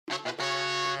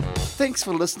Thanks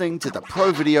for listening to the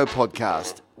Pro Video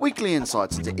Podcast, weekly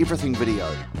insights into everything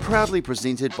video, proudly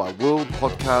presented by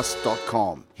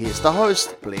worldpodcast.com. Here's the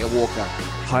host, Blair Walker.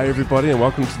 Hi everybody and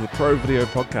welcome to the Pro Video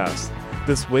Podcast.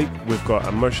 This week we've got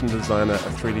a motion designer, a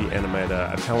 3D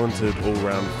animator, a talented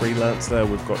all-round freelancer.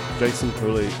 We've got Jason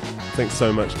Pooley. Thanks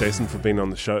so much, Jason, for being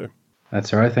on the show.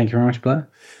 That's all right. Thank you very much, Blair.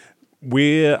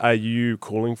 Where are you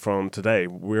calling from today?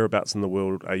 Whereabouts in the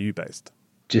world are you based?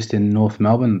 Just in North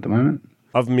Melbourne at the moment.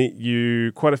 I've met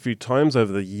you quite a few times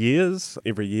over the years.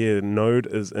 Every year Node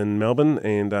is in Melbourne,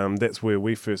 and that's where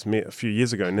we first met a few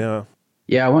years ago now.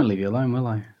 Yeah, I won't leave you alone, will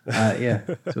I? Yeah,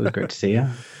 it's always great to see you.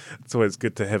 It's always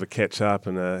good to have a catch up,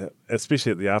 and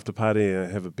especially at the after party,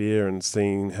 have a beer and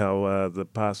seeing how the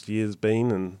past year's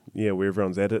been, and yeah, where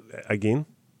everyone's at it again.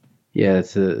 Yeah,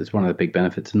 it's one of the big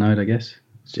benefits of Node, I guess.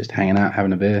 It's just hanging out,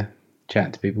 having a beer,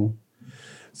 chatting to people.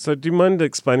 So do you mind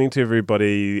explaining to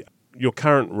everybody your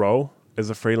current role as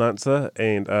a freelancer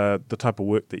and the type of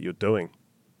work that you're doing?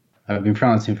 I've been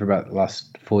freelancing for about the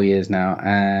last 4 years now,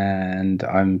 and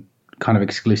I'm kind of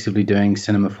exclusively doing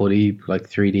Cinema 4D, like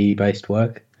 3D based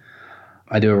work.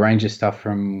 I do a range of stuff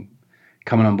from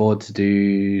coming on board to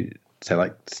do, say,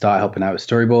 like start helping out with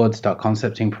storyboards, start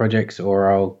concepting projects,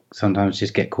 or I'll sometimes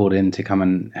just get called in to come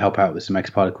and help out with some X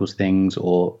Particles things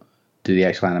or do the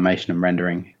actual animation and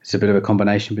rendering. It's a bit of a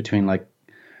combination between like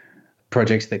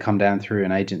projects that come down through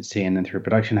an agency and then through a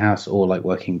production house, or like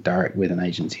working direct with an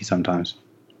agency sometimes.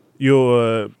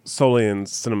 You're solely in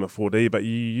Cinema 4D, but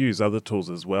you use other tools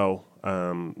as well,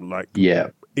 like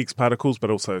X Particles, but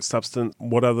also Substance.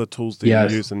 What other tools do you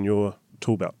use in your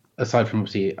tool belt? Aside from,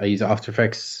 obviously, I use After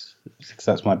Effects, because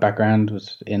that's my background,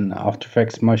 was in After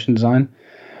Effects motion design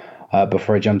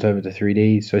before I jumped over to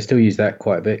 3D. So I still use that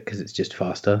quite a bit because it's just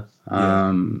faster.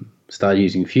 Started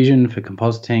using Fusion for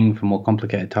compositing, for more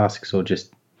complicated tasks, or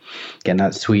just getting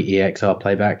that sweet EXR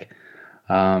playback.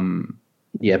 A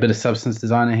bit of Substance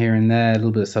Designer here and there, a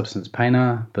little bit of Substance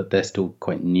Painter, but they're still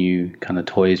quite new kind of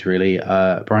toys, really.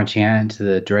 Branching out into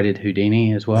the dreaded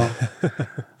Houdini as well.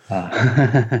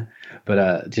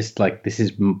 But just like, this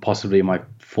is possibly my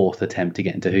fourth attempt to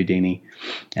get into Houdini,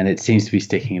 and it seems to be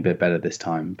sticking a bit better this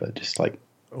time, but just like,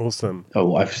 awesome.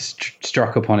 Oh, I've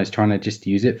struck upon is trying to just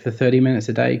use it for 30 minutes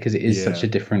a day, because it is such a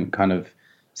different kind of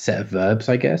set of verbs,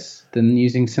 I guess, than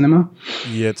using Cinema.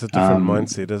 Yeah, it's a different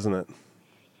mindset, isn't it?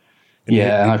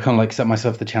 And I've kind of like set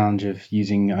myself the challenge of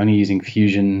only using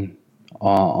Fusion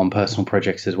on personal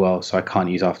projects as well, so I can't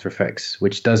use After Effects,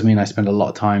 which does mean I spend a lot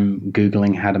of time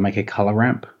Googling how to make a color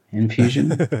ramp in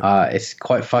Fusion. It's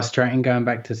quite frustrating going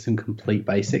back to some complete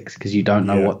basics, because you don't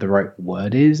know what the right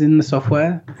word is in the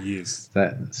software. Yes.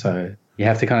 So you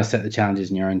have to kind of set the challenges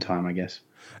in your own time, I guess.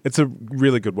 It's a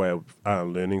really good way of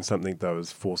learning something, though,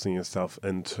 is forcing yourself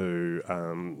into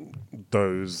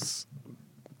those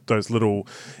little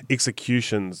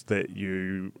executions that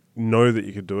you know that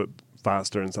you could do it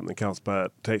faster in something else,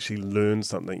 but to actually learn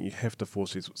something, you have to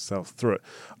force yourself through it.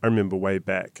 I remember way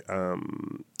back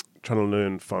trying to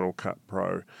learn Final Cut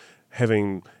Pro,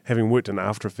 having worked in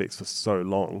After Effects for so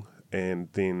long, and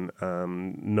then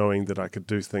knowing that I could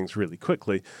do things really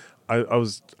quickly, I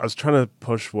was trying to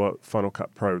push what Final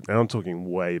Cut Pro, now I'm talking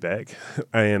way back,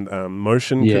 and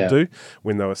Motion could do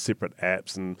when they were separate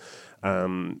apps, and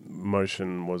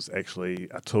Motion was actually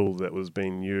a tool that was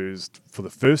being used for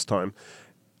the first time.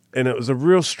 And it was a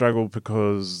real struggle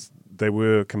because they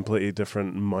were completely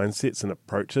different mindsets and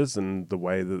approaches, and the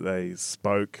way that they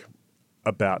spoke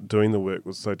about doing the work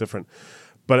was so different.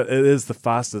 But it is the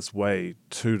fastest way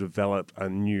to develop a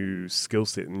new skill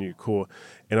set, a new core.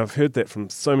 And I've heard that from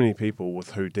so many people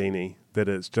with Houdini, that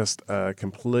it's just a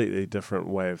completely different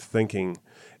way of thinking.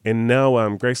 And now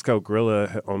Grayscale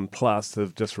Gorilla on Plus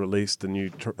have just released a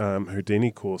new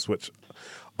Houdini course, which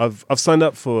I've signed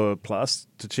up for Plus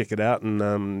to check it out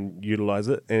and utilize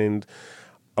it. And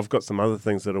I've got some other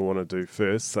things that I want to do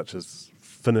first, such as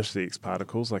finish the X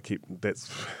Particles.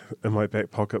 That's in my back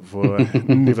pocket for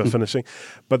never finishing.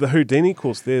 But the Houdini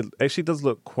course there actually does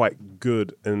look quite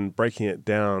good in breaking it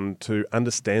down to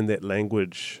understand that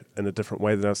language in a different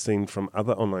way than I've seen from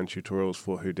other online tutorials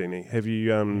for Houdini. Have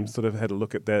you sort of had a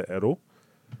look at that at all?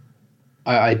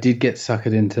 I did get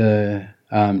suckered into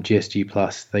GSG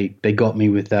Plus. They got me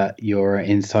with that your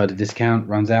insider discount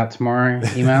runs out tomorrow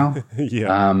email.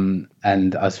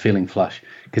 And I was feeling flush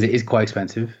because it is quite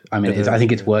expensive. I mean, I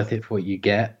think it's worth it for what you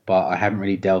get, but I haven't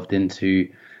really delved into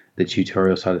the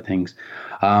tutorial side of things.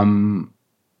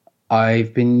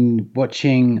 I've been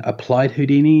watching Applied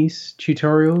Houdini's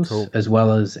tutorials as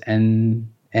well as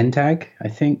NTAG, I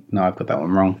think. No, I've got that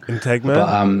one wrong. NTAG,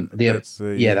 man? But,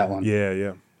 that one.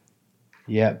 Yeah.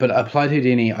 Yeah, but Applied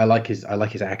Houdini, I like his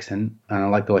accent, and I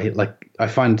like the way I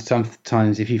find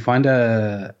sometimes if you find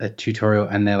a tutorial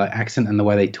and their like accent and the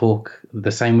way they talk,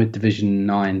 the same with Division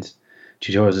 9's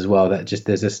tutorials as well. That just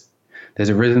there's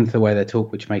a rhythm to the way they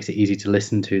talk, which makes it easy to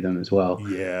listen to them as well.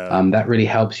 Yeah. That really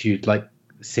helps you like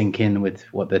sink in with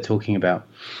what they're talking about.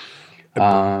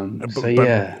 I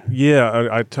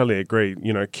totally agree.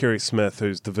 You know, Kerry Smith,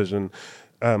 who's Division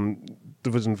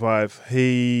 5,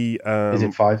 he is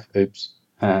it 5? Oops.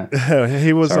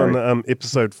 He was Sorry. on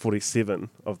episode 47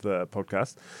 of the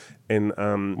podcast, and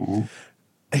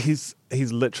he's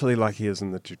literally like he is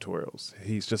in the tutorials.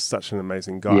 He's just such an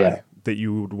amazing guy that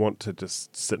you would want to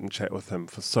just sit and chat with him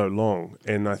for so long.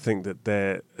 And I think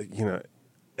that you know,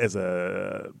 as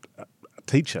a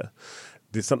teacher,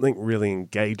 there's something really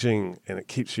engaging, and it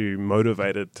keeps you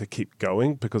motivated to keep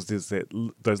going because there's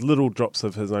those little drops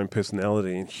of his own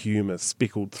personality and humour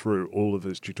speckled through all of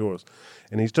his tutorials.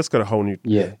 And he's just got a whole new...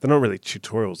 Yeah. They're not really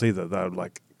tutorials either. They're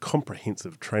like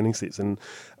comprehensive training sets. And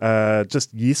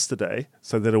just yesterday,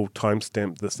 so that'll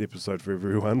timestamp this episode for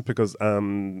everyone, because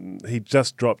he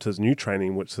just dropped his new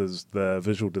training, which is the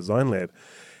Visual Design Lab.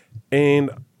 And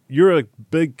you're a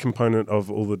big component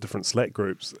of all the different Slack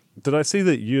groups. Did I see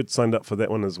that you had signed up for that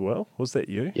one as well? Was that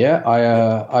you? Yeah,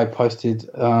 I posted.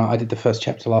 I did the first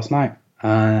chapter last night,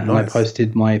 and I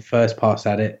posted my first pass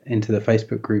at it into the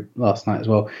Facebook group last night as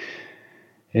well.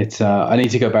 It's I need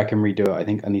to go back and redo it. I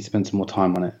think I need to spend some more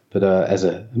time on it.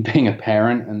 But being a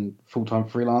parent and full-time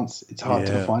freelance, it's hard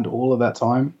to find all of that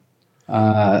time.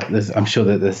 I'm sure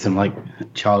that there's some like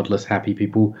childless happy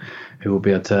people who will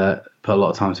be able to put a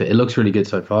lot of time to it. It looks really good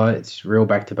so far. It's real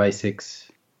back to basics.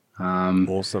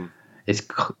 Awesome. It's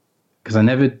because I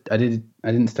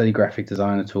didn't study graphic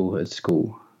design at all at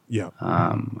school. Yeah.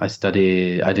 I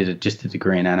did just a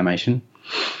degree in animation.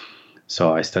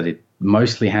 So I studied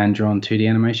mostly hand-drawn 2D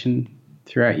animation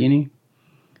throughout uni.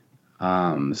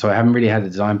 So I haven't really had a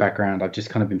design background. I've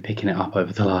just kind of been picking it up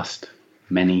over the last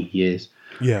many years.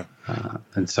 Yeah.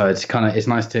 And so it's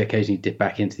nice to occasionally dip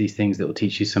back into these things that will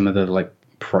teach you some of the like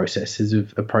processes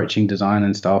of approaching design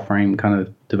and style frame kind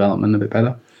of development a bit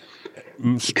better.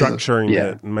 Structuring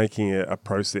it and making it a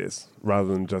process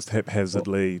rather than just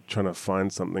haphazardly trying to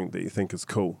find something that you think is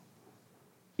cool.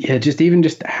 Yeah,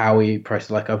 just how we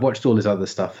process. Like I've watched all this other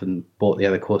stuff and bought the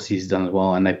other courses he's done as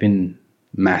well, and they've been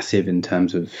massive in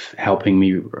terms of helping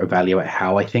me evaluate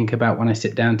how I think about when I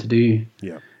sit down to do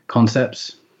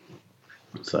concepts.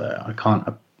 So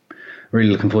I'm really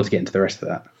looking forward to getting to the rest of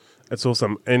that. It's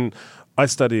awesome. And I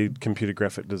studied computer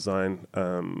graphic design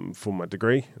for my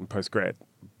degree in postgrad,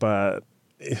 but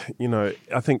you know,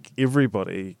 I think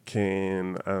everybody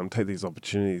can take these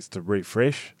opportunities to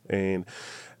refresh.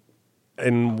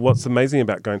 And what's amazing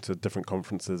about going to different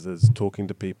conferences is talking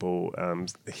to people,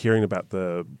 hearing about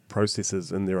the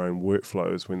processes in their own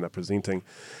workflows when they're presenting.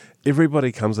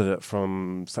 Everybody comes at it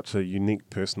from such a unique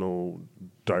personal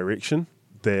direction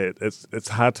that it's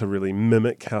hard to really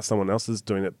mimic how someone else is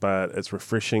doing it, but it's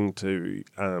refreshing to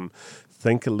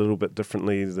think a little bit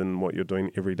differently than what you're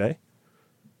doing every day.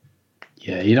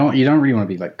 Yeah, you don't really want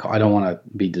to be like, I don't want to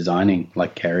be designing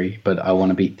like Kerry, but I want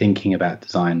to be thinking about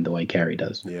design the way Kerry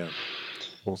does. Yeah,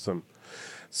 awesome.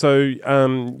 So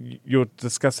you're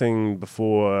discussing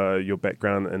before your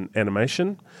background in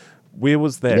animation. Where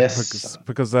was that? Yes.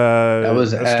 Because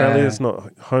Australia's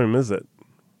not home, is it?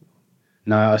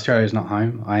 No, Australia's not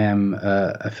home. I am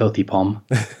a filthy pom.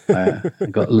 I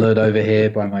got lured over here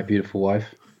by my beautiful wife.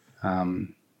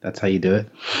 That's how you do it.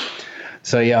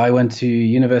 So yeah, I went to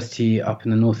university up in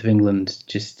the north of England.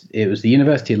 It was the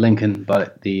University of Lincoln,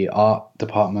 but the art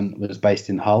department was based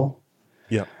in Hull.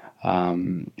 Yeah.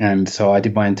 And so I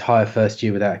did my entire first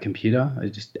year without a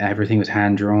computer. Everything was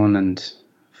hand drawn and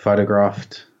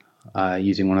photographed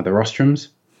using one of the rostrums.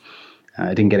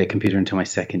 I didn't get a computer until my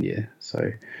second year,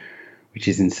 which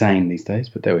is insane these days,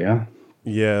 but there we are.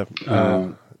 Yeah.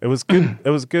 It was good.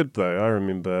 It was good though. I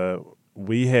remember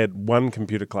we had one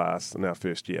computer class in our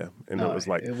first year, and it was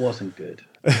like... It wasn't good.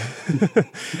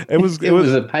 It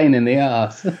was a pain in the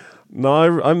ass.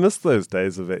 No, I miss those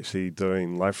days of actually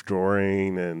doing life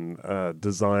drawing and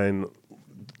design.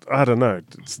 I don't know.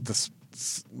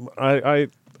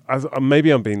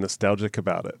 Maybe I'm being nostalgic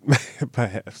about it,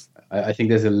 perhaps. I think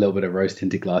there's a little bit of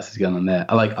rose-tinted glasses going on there.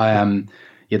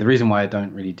 The reason why I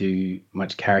don't really do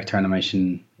much character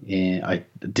animation, I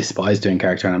despise doing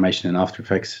character animation in After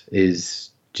Effects, is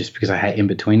just because I hate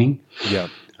in-betweening. Yeah.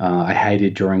 I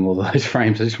hated drawing all those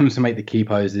frames. I just wanted to make the key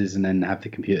poses and then have the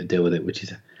computer deal with it, which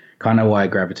is kind of why I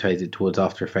gravitated towards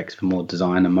After Effects for more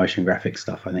design and motion graphic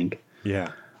stuff, I think.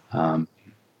 Yeah.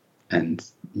 And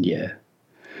yeah.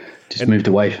 Just moved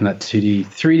away from that 2D.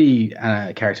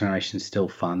 3D character animation is still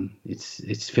fun. It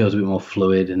feels a bit more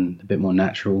fluid and a bit more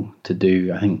natural to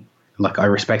do. I think, like, I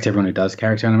respect everyone who does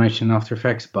character animation in After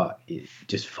Effects, but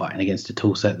just fighting against a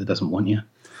tool set that doesn't want you.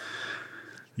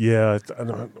 Yeah,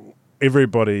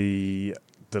 everybody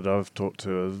that I've talked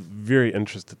to is very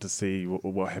interested to see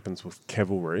what happens with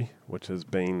Cavalry, which has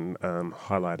been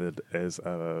highlighted as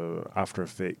a After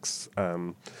Effects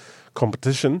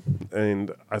competition,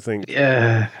 and I think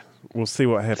we'll see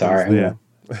what happens there.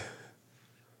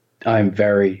 I'm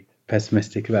very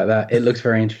pessimistic about that. It looks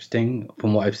very interesting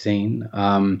from what I've seen,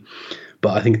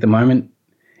 but I think at the moment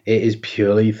it is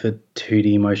purely for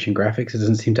 2D motion graphics. It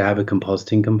doesn't seem to have a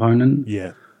compositing component.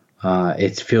 Yeah.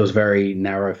 It feels very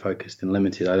narrow focused and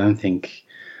limited. I think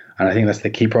that's the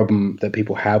key problem that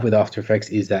people have with After Effects,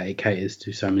 is that it caters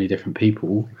to so many different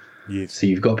people. Yes. So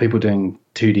you've got people doing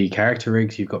 2D character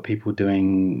rigs, you've got people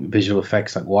doing visual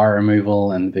effects like wire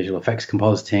removal and visual effects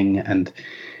compositing, and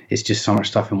it's just so much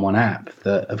stuff in one app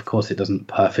that, of course, it doesn't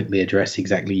perfectly address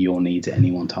exactly your needs at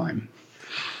any one time.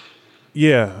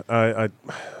 Yeah, I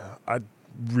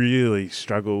really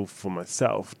struggle for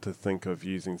myself to think of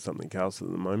using something else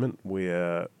at the moment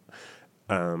where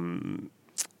I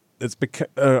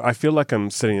feel like I'm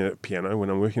sitting at a piano when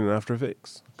I'm working in After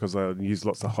Effects, because I use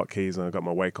lots of hotkeys and I've got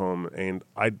my Wacom, and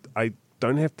I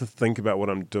don't have to think about what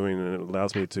I'm doing, and it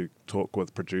allows me to talk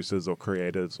with producers or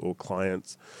creators or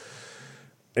clients.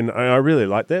 And I really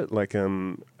like that. Like,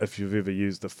 if you've ever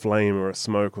used a Flame or a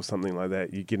Smoke or something like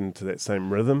that, you get into that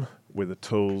same rhythm where the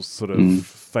tools sort of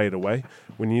fade away.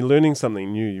 When you're learning something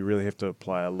new, you really have to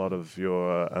apply a lot of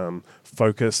your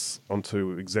focus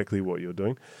onto exactly what you're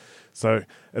doing. So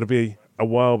it'll be a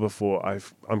while before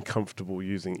I'm comfortable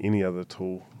using any other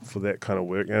tool for that kind of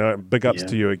work. And big ups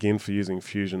to you again for using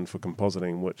Fusion for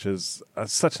compositing, which is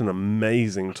such an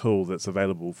amazing tool that's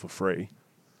available for free.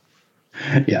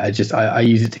 Yeah, I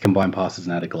use it to combine passes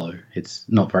and add a glow. It's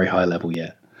not very high level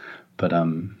yet, but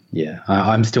I'm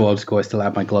still old school. I still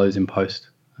add my glows in post.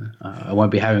 I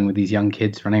won't be having with these young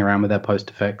kids running around with their post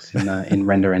effects in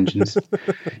render engines.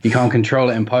 You can't control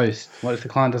it in post. What if the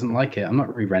client doesn't like it? I'm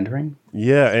not re-rendering.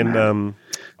 Yeah, and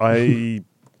I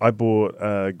bought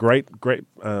a great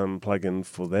plugin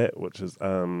for that, which is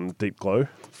Deep Glow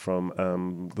from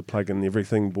the Plugin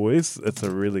Everything boys. It's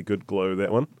a really good glow,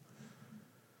 that one.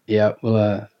 Yeah,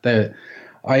 well,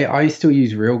 I still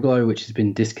use Real Glow, which has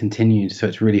been discontinued, so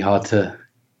it's really hard to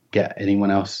get anyone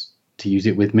else to use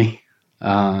it with me.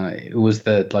 It was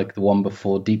the one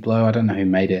before Deep Glow. I don't know who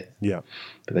made it. Yeah,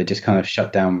 but they just kind of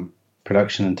shut down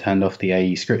production and turned off the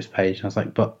AE scripts page. And I was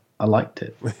like, but I liked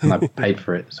it and I paid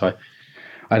for it. So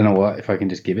I don't know if I can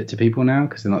just give it to people now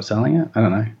because they're not selling it. I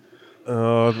don't know.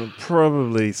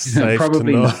 Probably safe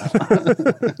probably to not.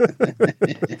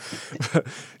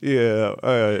 Yeah.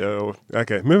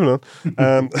 Okay, moving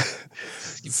on.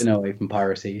 Skipping away from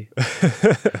piracy.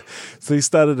 So you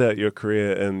started out your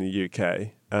career in the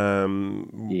UK.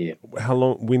 Yeah. How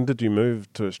long? When did you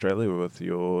move to Australia with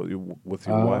your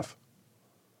wife?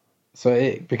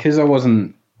 So because I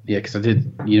wasn't, because I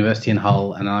did university in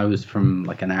Hull and I was from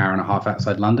like an hour and a half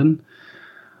outside London.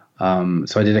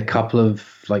 So I did a couple of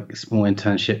like small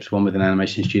internships, one with an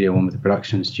animation studio, one with a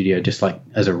production studio, just like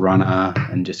as a runner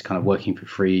and just kind of working for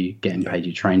free, getting paid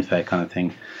your train fare kind of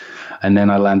thing. And then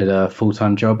I landed a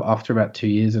full-time job after about 2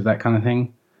 years of that kind of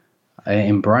thing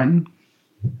in Brighton.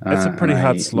 That's a pretty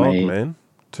hard slog, man.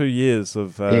 2 years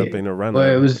of being a runner.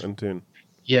 Well, it was, intern.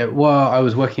 Yeah, well, I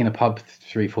was working in a pub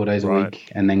 3-4 days a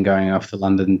week and then going off to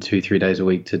London 2-3 days a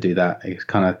week to do that.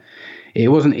 It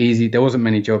wasn't easy. There wasn't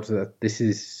many jobs.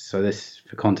 This,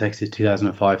 for context, is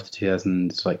 2005 to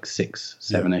 2006,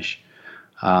 7-ish.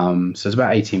 So it's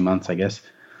about 18 months, I guess,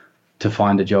 to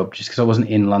find a job just because I wasn't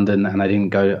in London and I didn't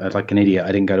go, like an idiot,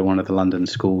 I didn't go to one of the London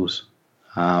schools.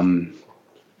 That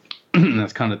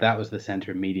was the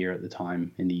centre of media at the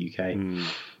time in the UK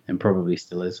and probably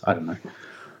still is. I don't know.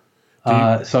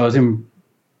 So I was in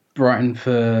Brighton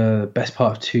for the best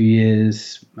part of 2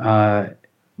 years,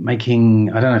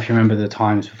 making, I don't know if you remember the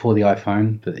times before the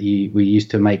iPhone, but we used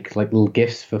to make like little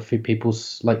GIFs for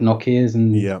people's like Nokias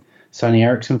and Sony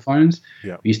Ericsson phones.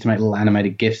 Yeah. We used to make little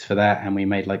animated GIFs for that, and we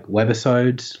made like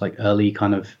webisodes, like early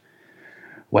kind of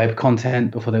web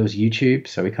content before there was YouTube.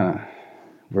 So we kind of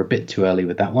were a bit too early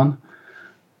with that one.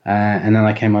 And then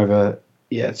I came over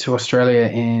to Australia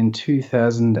in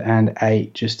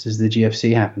 2008, just as the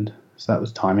GFC happened. So that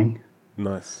was timing.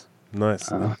 Nice.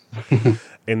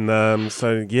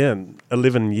 And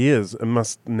 11 years, it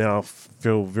must now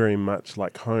feel very much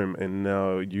like home. And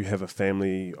now you have a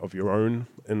family of your own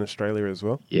in Australia as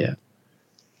well. Yeah,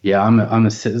 I'm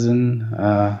a citizen,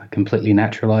 completely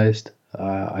naturalized.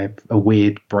 I have a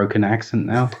weird broken accent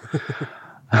now.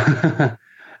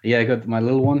 Yeah, I got my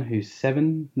little one who's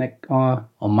 7 on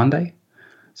Monday.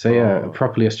 So yeah,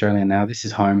 properly Australian now. This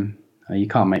is home. You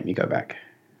can't make me go back.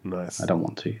 Nice. I don't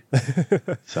want to.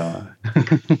 So.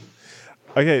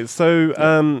 Okay,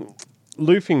 so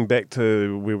looping back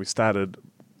to where we started,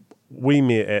 we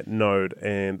met at Node,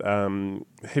 and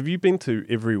have you been to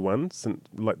every one since?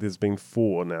 Like, there's been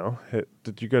 4 now.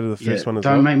 Did you go to the first one as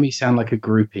well? Don't make me sound like a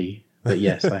groupie, but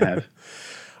yes, I have.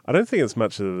 I don't think it's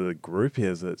much of a group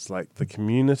as it's like the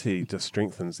community just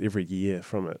strengthens every year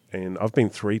from it. And I've been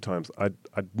 3 times. I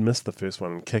missed the first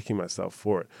one and kicking myself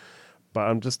for it. But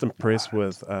I'm just impressed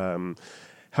with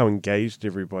how engaged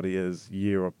everybody is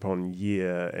year upon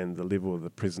year and the level of the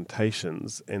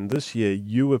presentations. And this year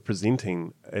you were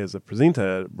presenting as a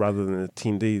presenter rather than an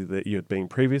attendee that you had been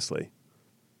previously.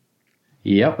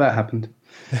 Yep, that happened.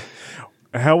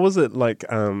 How was it like,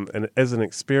 as an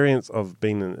experience of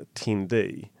being an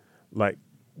attendee, like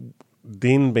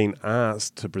then being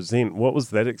asked to present? What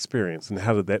was that experience and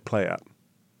how did that play out?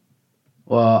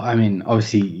 Well, I mean,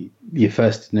 obviously, your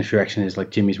first initial reaction is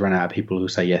like Jimmy's run out of people who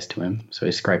say yes to him, so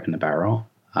he's scraping the barrel.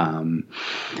 And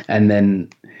then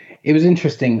it was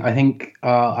interesting. I think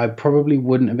I probably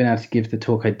wouldn't have been able to give the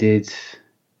talk I did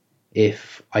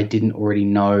if I didn't already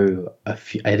know I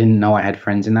didn't know I had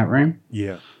friends in that room.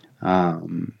 Yeah.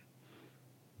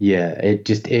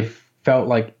 It felt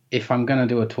like if I'm going to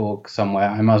do a talk somewhere,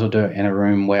 I might as well do it in a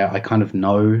room where I kind of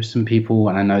know some people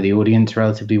and I know the audience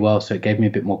relatively well. So it gave me a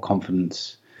bit more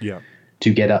confidence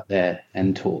to get up there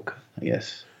and talk, I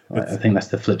guess. I think that's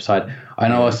the flip side. I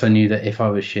also knew that if I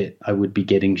was shit, I would be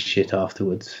getting shit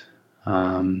afterwards.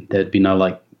 There'd be no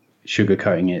like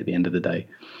sugarcoating it at the end of the day.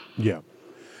 Yeah.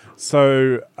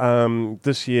 So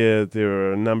this year there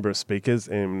were a number of speakers,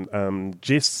 and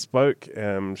Jess spoke.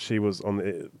 She was on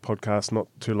the podcast not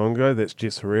too long ago. That's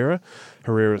Jess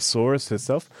Herrerasaurus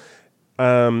herself.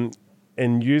 And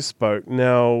you spoke.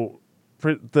 Now,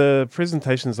 the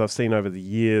presentations I've seen over the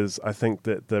years, I think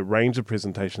that the range of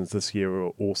presentations this year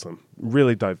were awesome.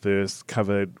 Really diverse,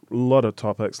 covered a lot of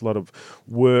topics, a lot of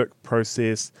work,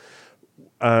 process.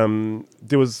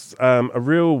 There was a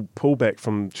real pullback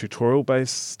from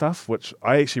tutorial-based stuff, which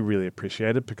I actually really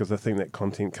appreciated because I think that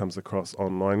content comes across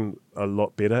online a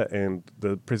lot better, and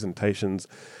the presentations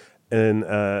in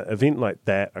an event like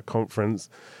that, a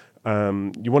conference,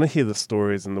 you want to hear the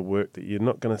stories and the work that you're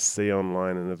not going to see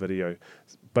online in a video.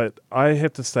 But I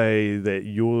have to say that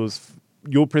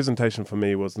your presentation for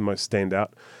me was the most standout.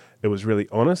 It was really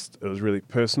honest. It was really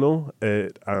personal.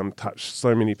 It touched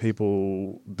so many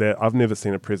people that I've never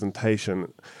seen a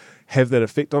presentation have that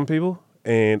effect on people.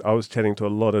 And I was chatting to a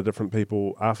lot of different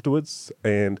people afterwards,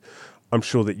 and I'm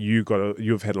sure that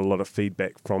you've had a lot of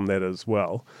feedback from that as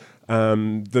well.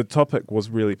 The topic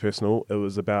was really personal. It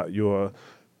was about I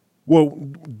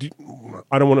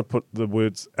don't want to put the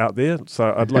words out there,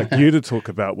 so I'd like you to talk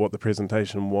about what the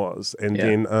presentation was, and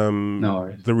then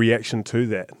the reaction to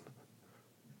that.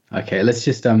 Okay, let's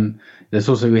just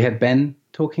we had Ben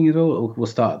talking as well. We'll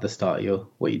start at the start,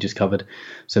 what you just covered.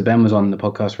 So Ben was on the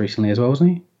podcast recently as well,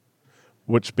 wasn't he?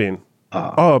 Which Ben?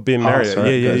 Ben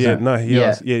Marriott. Yeah. No, he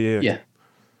was. Yeah.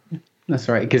 That's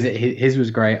right, because his was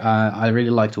great. I really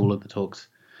liked all of the talks.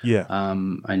 Yeah.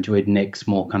 I enjoyed Nick's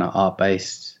more kind of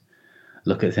art-based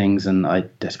look at things, and I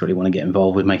desperately want to get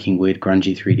involved with making weird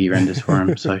grungy 3D renders for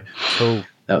him. So cool.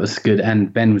 That was good.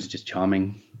 And Ben was just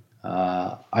charming.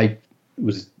 I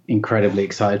was incredibly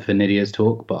excited for Nydia's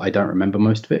talk, but I don't remember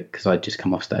most of it because I'd just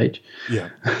come off stage. Yeah.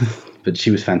 But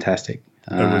she was fantastic.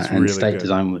 It was and really State good.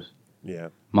 Design was... Yeah.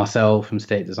 Marcel from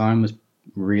State Design was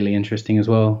really interesting as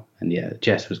well. And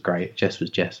Jess was great. Jess was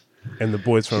Jess. And the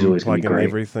boys from Plug and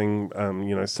Everything,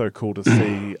 so cool to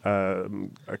see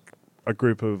a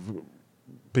group of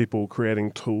people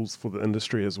creating tools for the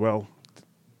industry as well.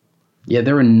 Yeah,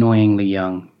 they're annoyingly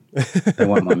young. They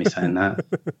won't mind me saying that.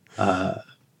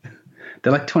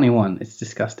 They're like 21. It's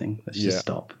disgusting. Let's just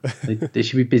stop. They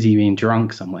should be busy being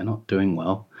drunk somewhere, not doing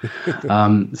well.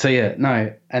 And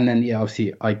then,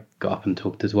 obviously I got up and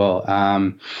talked as well.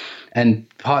 And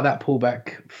part of that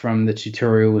pullback from the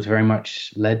tutorial was very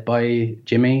much led by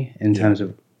Jimmy in terms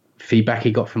of feedback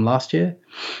he got from last year.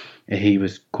 He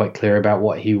was quite clear about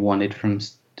what he wanted from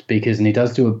speakers, and he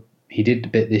did a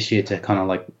bit this year to kind of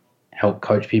like help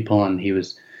coach people, and he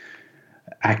was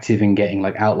active in getting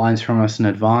like outlines from us in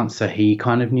advance, so he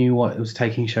kind of knew what was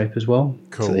taking shape as well.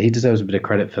 Cool. So he deserves a bit of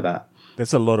credit for that.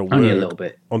 That's a lot of work. Only a little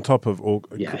bit. On top of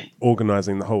Yeah.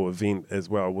 organising the whole event as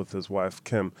well with his wife,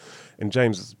 Kim. And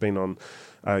James has been on,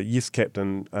 Yes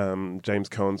Captain, James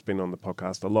Cohen's been on the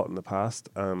podcast a lot in the past.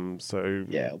 So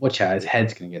Yeah, watch out. His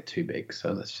head's going to get too big,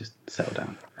 so let's just settle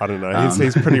down. I don't know.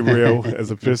 He's pretty real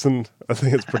as a person. I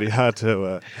think it's pretty hard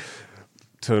to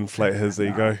inflate his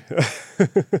ego.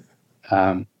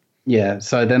 Yeah,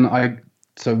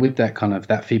 so with that kind of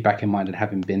that feedback in mind and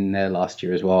having been there last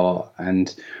year as well,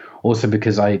 and also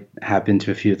because I have been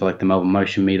to a few of like the Melbourne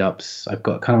Motion meetups, I've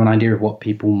got kind of an idea of what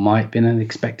people might have been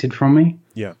expected from me.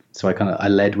 Yeah. So I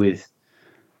led with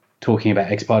talking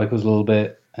about X Particles a little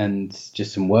bit and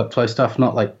just some workflow stuff.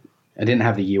 Not like I didn't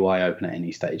have the UI open at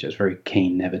any stage. I was very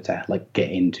keen never to like get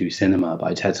into cinema, but I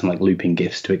just had some like looping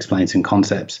GIFs to explain some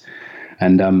concepts.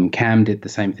 And Cam did the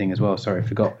same thing as well. Sorry, I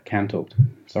forgot Cam talked.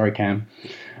 Sorry, Cam.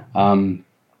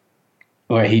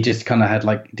 Where he just kind of had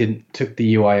took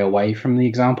the UI away from the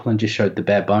example and just showed the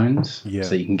bare bones. Yeah.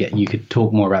 So you could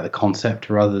talk more about the concept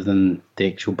rather than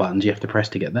the actual buttons you have to press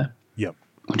to get there. Yep.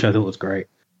 Which I thought was great.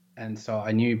 And so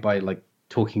I knew by like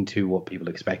talking to what people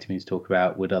expected me to talk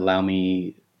about would allow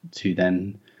me to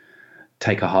then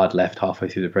take a hard left halfway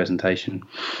through the presentation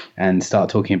and start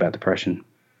talking about depression.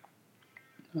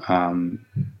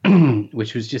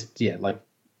 Which was just, like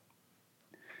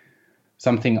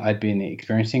something I'd been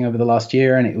experiencing over the last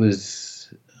year. And it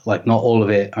was like, not all of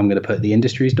it I'm going to put at the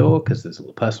industry's door because there's a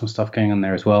little personal stuff going on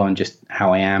there as well. And just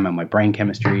how I am and my brain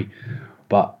chemistry.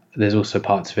 But there's also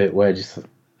parts of it where just,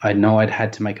 I know I'd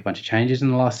had to make a bunch of changes in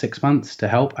the last 6 months to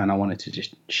help. And I wanted to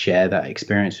just share that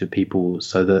experience with people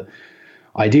so that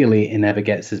ideally it never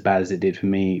gets as bad as it did for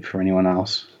me, for anyone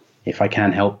else. If I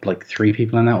can help like 3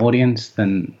 people in that audience,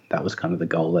 then that was kind of the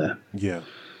goal there. Yeah.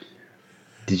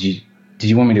 Did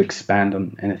you want me to expand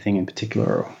on anything in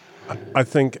particular? Or? I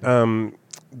think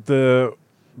the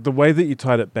way that you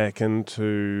tied it back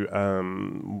into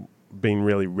being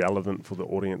really relevant for the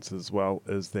audience as well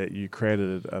is that you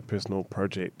created a personal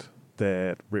project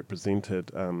that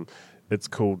represented. It's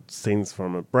called Scenes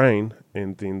from a Brain,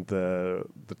 and then the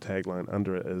tagline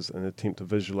under it is an attempt to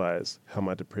visualize how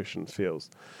my depression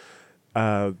feels.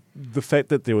 The fact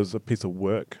that there was a piece of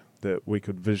work that we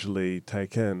could visually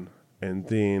take in, and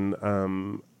then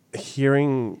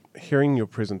hearing your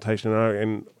presentation,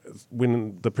 and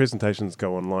when the presentations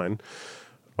go online,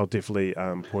 I'll definitely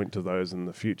point to those in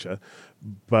the future.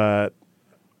 But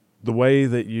the way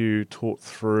that you talked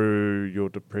through your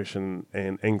depression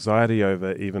and anxiety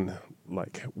over even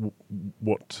like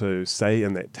what to say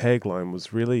in that tagline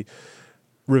was really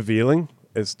revealing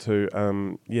as to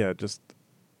just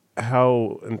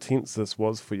how intense this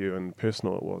was for you and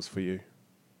personal it was for you.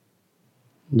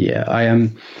 Yeah,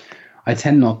 I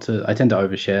tend to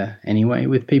overshare anyway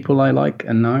with people I like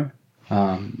and know.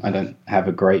 I don't have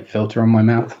a great filter on my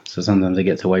mouth, so sometimes it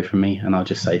gets away from me and I'll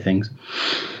just say things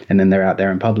and then they're out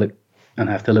there in public and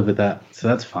I have to live with that. So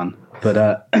that's fun.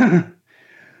 But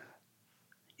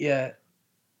yeah,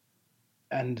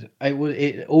 and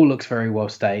it all looks very well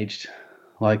staged.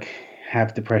 Like,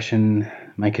 have depression,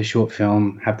 make a short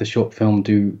film, have the short film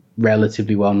do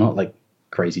relatively well, not like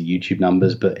crazy YouTube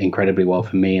numbers, but incredibly well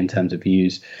for me in terms of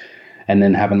views, and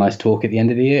then have a nice talk at the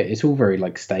end of the year. It's all very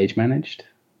like stage managed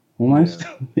almost.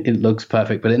 Yeah. It looks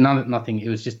perfect, but nothing. It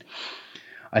was just,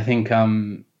 I think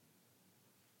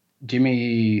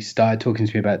Jimmy started talking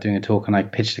to me about doing a talk and I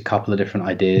pitched a couple of different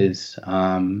ideas.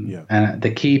 And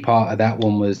the key part of that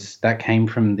one was that came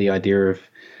from the idea of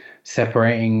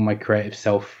separating my creative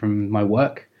self from my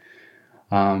work,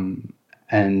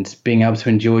 and being able to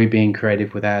enjoy being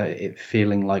creative without it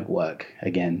feeling like work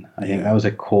again. I think that was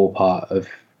a core part of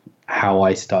how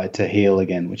I started to heal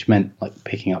again, which meant like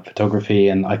picking up photography.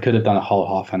 And I could have done a whole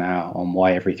half an hour on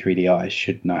why every 3D artist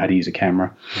should know how to use a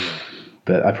camera.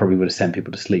 But I probably would have sent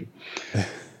people to sleep.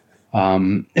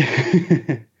 And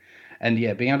being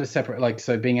able to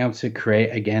separate, being able to create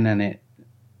again and it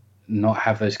not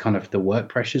have those kind of the work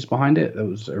pressures behind it, that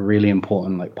was a really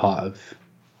important part of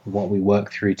what we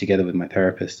work through together with my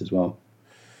therapist as well.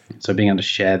 So being able to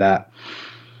share that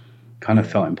kind of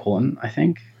felt important, I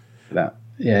think.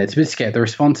 It's a bit scary. The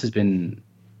response has been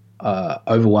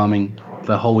overwhelming.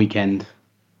 The whole weekend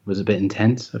was a bit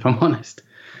intense, if I'm honest.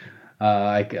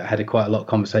 I had quite a lot of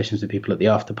conversations with people at the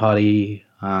after party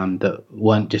that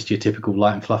weren't just your typical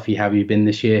light and fluffy, how have you been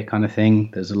this year kind of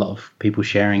thing. There's a lot of people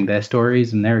sharing their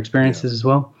stories and their experiences as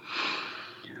well.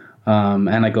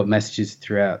 And I got messages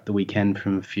throughout the weekend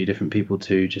from a few different people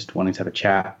too, just wanting to have a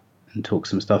chat and talk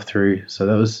some stuff through.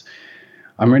 So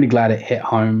I'm really glad it hit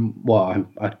home. Well,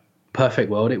 a perfect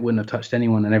world, it wouldn't have touched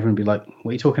anyone and everyone would be like,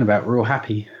 what are you talking about? We're all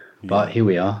happy. But here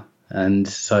we are. And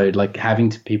so like having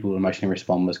to people emotionally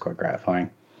respond was quite gratifying.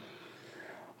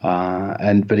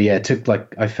 But yeah, it took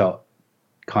like, I felt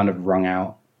kind of wrung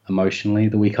out emotionally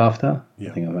the week after. Yeah.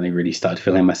 I think I've only really started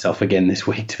feeling myself again this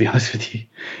week, to be honest with you.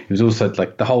 It was also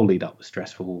like the whole lead up was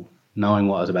stressful. Knowing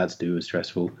what I was about to do was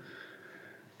stressful.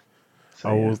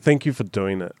 So, Well, thank you for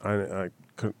doing it. I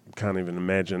can't even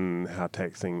imagine how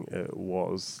taxing it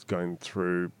was going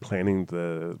through planning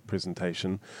the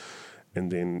presentation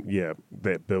and then,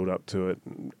 that build up to it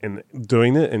and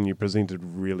doing it, and you presented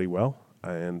really well.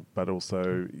 But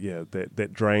also, that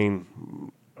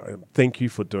drain. Thank you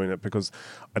for doing it, because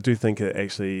I do think it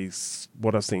actually,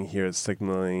 what I'm seeing here is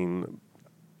signaling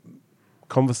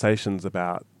conversations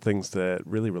about things that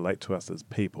really relate to us as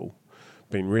people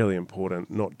being really important,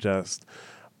 not just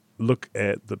look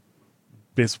at the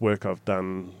best work I've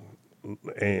done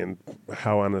and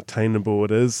how unattainable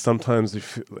it is. Sometimes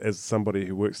as somebody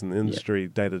who works in the industry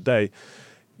day to day,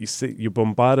 you're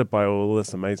bombarded by all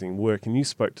this amazing work, and you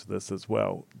spoke to this as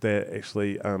well, that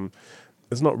actually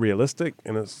it's not realistic,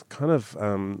 and it's kind of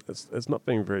it's not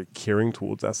being very caring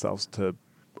towards ourselves to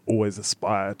always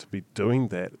aspire to be doing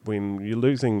that when you're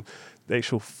losing the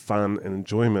actual fun and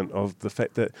enjoyment of the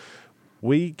fact that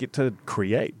we get to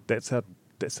create. That's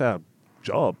our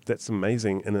job. That's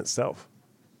amazing in itself.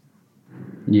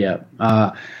 Yeah.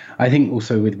 I think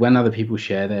also with when other people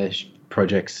share their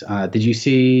projects, did you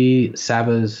see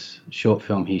Saba's short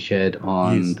film he shared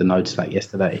on the Node Slack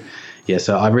yesterday? Yeah,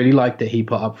 so I really liked that he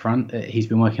put up front. He's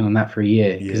been working on that for a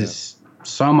year, because it's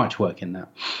so much work in that.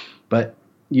 But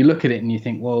you look at it and you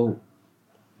think, well,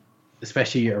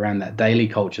 especially around that daily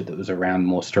culture that was around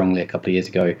more strongly a couple of years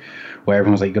ago, where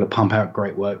everyone was like, you've got to pump out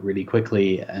great work really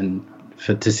quickly. And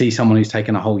to see someone who's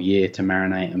taken a whole year to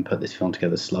marinate and put this film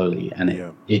together slowly,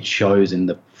 and it shows in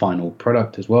the final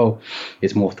product as well.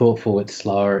 It's more thoughtful, it's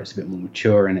slower, it's a bit more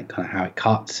mature in it, kind of how it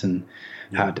cuts and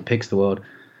how it depicts the world.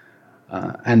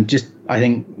 And just, I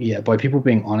think, by people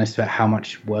being honest about how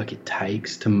much work it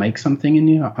takes to make something in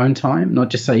your own time, not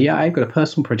just say, I've got a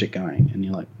personal project going, and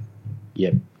you're like,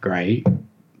 great.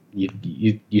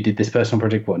 You did this personal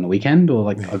project, what, in a weekend or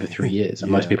like over 3 years?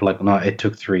 And most people are like, no, it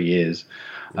took 3 years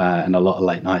and a lot of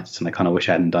late nights, and I kind of wish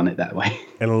I hadn't done it that way.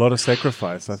 And a lot of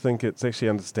sacrifice. I think it's actually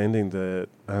understanding that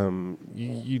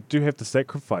you do have to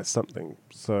sacrifice something.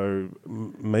 So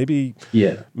maybe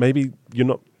you're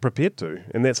not prepared to,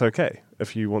 and that's okay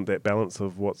if you want that balance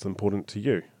of what's important to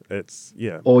you. It's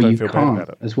or don't you feel can't bad about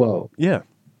it as well. Yeah.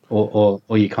 Or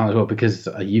you can't as well, because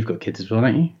you've got kids as well,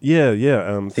 don't you?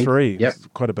 Yeah. 3. Yep.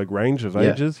 Quite a big range of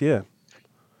ages. Yeah.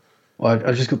 Well,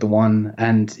 I've just got the one,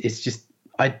 and it's just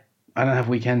I don't have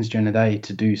weekends during the day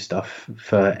to do stuff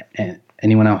for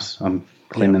anyone else. I'm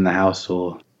cleaning the house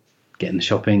or getting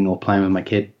shopping or playing with my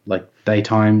kid like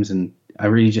daytimes, and I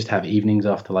really just have evenings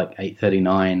after like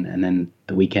 8:39, and then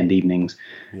the weekend evenings.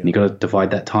 And you got to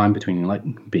divide that time between like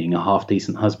being a half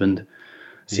decent husband,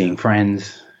 seeing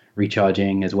friends,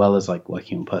 recharging, as well as like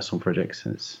working on personal projects.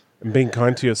 And being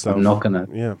kind to yourself. I'm not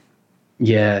gonna.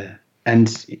 Yeah,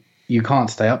 and you can't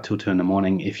stay up till 2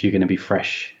 a.m. if you're going to be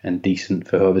fresh and decent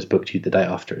for whoever's booked you the day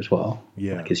after as well.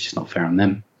 Yeah, like it's just not fair on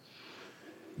them.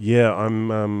 Yeah,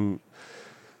 I'm.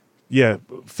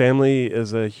 Family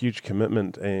is a huge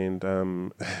commitment, and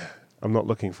I'm not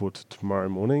looking forward to tomorrow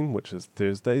morning, which is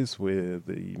Thursdays, where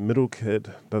the middle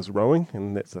kid does rowing,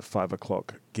 and that's a 5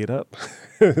 o'clock get up.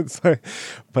 So,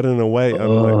 but in a way,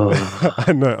 I'm like,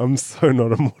 I know I'm so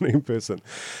not a morning person.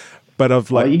 But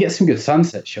I've like you get some good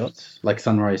sunset shots, like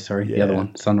sunrise. Sorry, the other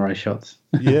one, sunrise shots.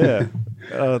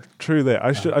 True that.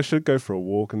 I should go for a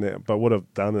walk and that. But what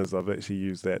I've done is I've actually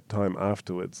used that time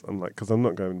afterwards. I'm like, because I'm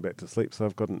not going back to sleep, so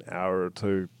I've got an hour or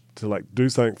two to like do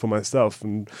something for myself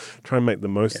and try and make the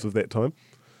most of that time.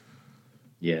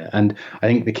 Yeah, and I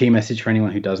think the key message for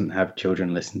anyone who doesn't have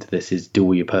children listen to this is do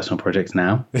all your personal projects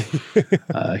now,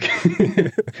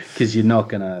 because you're not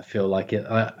gonna feel like it.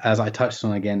 As I touched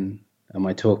on again in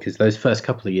my talk, is those first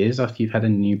couple of years after you've had a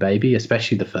new baby,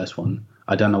 especially the first one.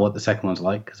 I don't know what the second one's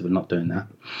like because we're not doing that,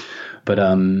 but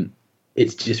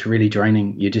it's just really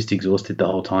draining. You're just exhausted the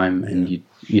whole time, and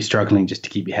you're struggling just to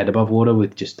keep your head above water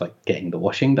with just like getting the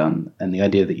washing done. And the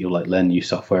idea that you'll like learn new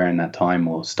software in that time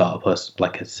or start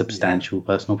a substantial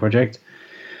personal project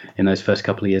in those first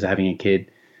couple of years of having a kid.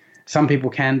 Some people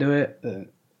can do it.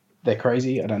 They're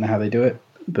crazy. I don't know how they do it,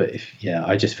 but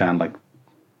I just found like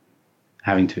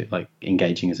having to like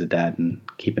engaging as a dad and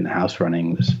keeping the house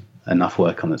running was enough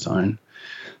work on its own.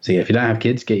 So if you don't have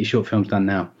kids, get your short films done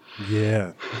now.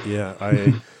 Yeah.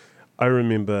 I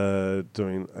remember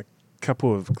doing a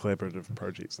couple of collaborative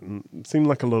projects, and it seemed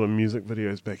like a lot of music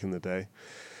videos back in the day.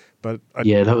 But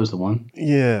that was the one.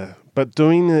 Yeah, but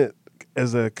doing it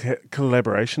as a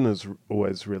collaboration is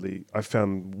always really, I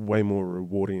found way more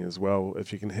rewarding as well.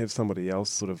 If you can have somebody else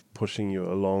sort of pushing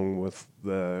you along with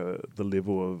the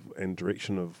level of and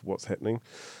direction of what's happening.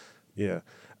 Yeah,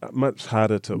 much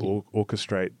harder to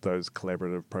orchestrate those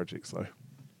collaborative projects though.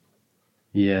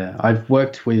 Yeah, I've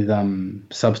worked with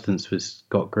Substance with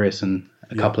Scott Grierson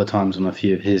a couple of times on a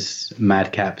few of his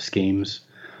madcap schemes,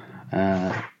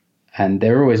 and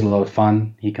they're always a lot of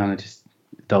fun. He kind of just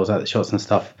doles out the shots and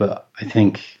stuff, but I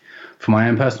think for my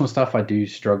own personal stuff, I do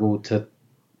struggle to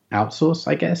outsource,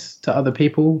 I guess, to other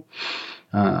people.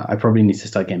 I probably need to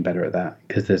start getting better at that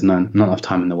because there's not enough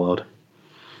time in the world.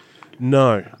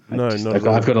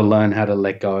 I've got to learn how to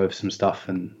let go of some stuff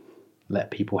and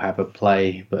let people have a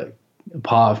play, but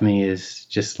part of me is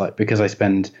just like, because I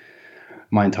spend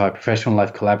my entire professional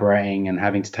life collaborating and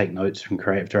having to take notes from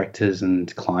creative directors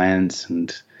and clients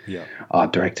and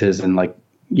art directors, and like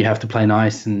you have to play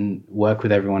nice and work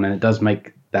with everyone, and it does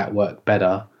make that work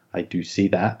better. I do see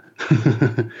that.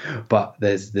 But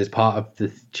there's part of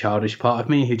the childish part of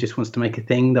me who just wants to make a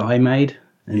thing that I made.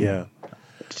 And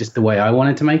it's just the way I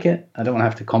wanted to make it. I don't want to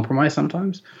have to compromise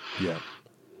sometimes. Yeah.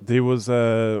 There was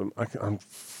I'm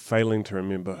failing to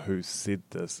remember who said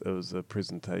this. It was a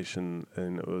presentation,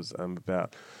 and it was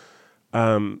about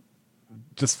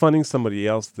just finding somebody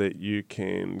else that you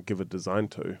can give a design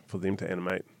to for them to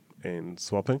animate and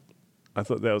swapping. I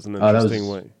thought that was an interesting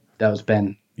way. That was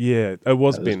Ben. Yeah, it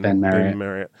was Ben. Ben Marriott. Ben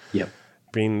Marriott. Yep.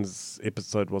 Ben's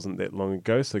episode wasn't that long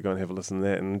ago, so go and have a listen to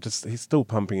that. And just he's still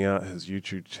pumping out his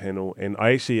YouTube channel. And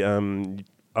I actually,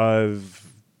 I've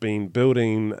been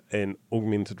building an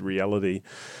augmented reality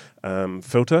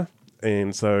filter.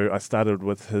 And so I started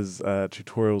with his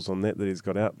tutorials on that he's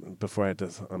got out before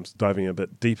I'm diving a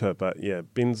bit deeper. But yeah,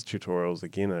 Ben's tutorials,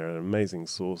 again, are an amazing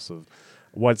source of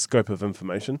wide scope of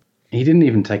information. He didn't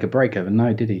even take a break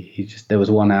overnight, did he? There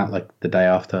was one out like the day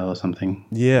after or something.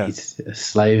 Yeah. He's a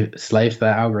slave to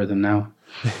that algorithm now.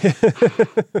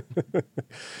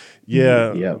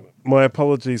 Yeah. Yep. My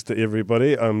apologies to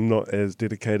everybody. I'm not as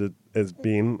dedicated as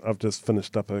Ben. I've just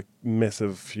finished up a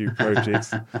massive few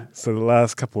projects. So the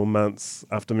last couple of months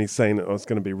after me saying that I was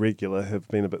going to be regular have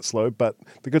been a bit slow. But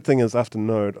the good thing is after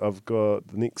Node, I've got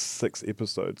the next 6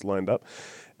 episodes lined up.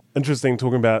 Interesting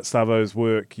talking about Savo's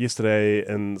work yesterday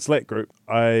in the Slack group.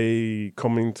 I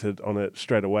commented on it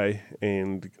straight away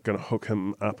and going to hook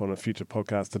him up on a future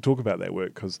podcast to talk about that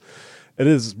work, because it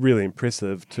is really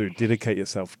impressive to dedicate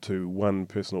yourself to one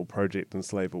personal project and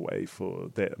slave away for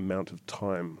that amount of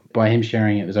time. By him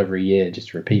sharing it was over a year, just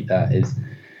to repeat that,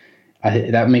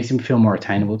 that makes him feel more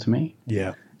attainable to me.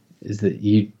 Yeah. Is that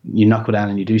you knuckle down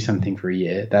and you do something for a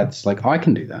year. That's like, I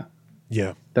can do that.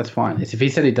 Yeah. That's fine. If he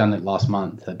said he'd done it last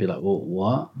month, I'd be like, well,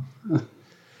 what?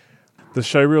 The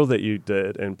showreel that you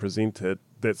did and presented,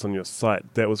 that's on your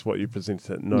site. That was what you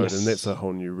presented at Node, and that's a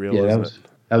whole new reel, isn't it?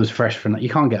 That was fresh for... You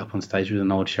can't get up on stage with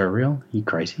an old showreel. You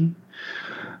crazy?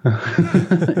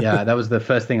 Yeah, that was the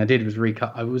first thing I did was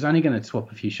recut. I was only going to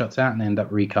swap a few shots out and end up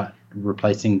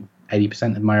replacing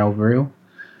 80% of my old reel.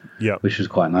 Yeah. Which was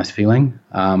quite a nice feeling.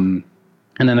 And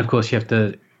then, of course, you have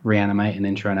to reanimate an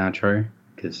intro and outro,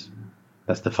 because...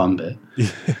 that's the fun bit.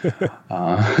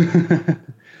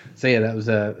 So yeah,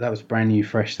 that was brand new,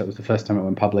 fresh. That was the first time it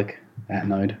went public at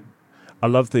Node. I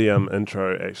love the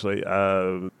intro actually.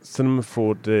 Cinema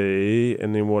 4D,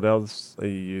 and then what else are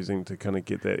you using to kind of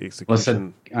get that execution? Well,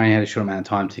 so I only had a short amount of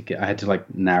time I had to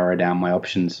like narrow down my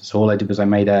options. So all I did was I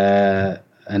made an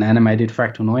animated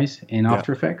fractal noise in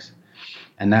After Effects,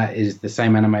 and that is the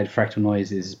same animated fractal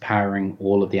noise is powering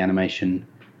all of the animation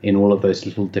in all of those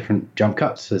little different jump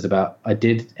cuts. I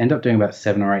did end up doing about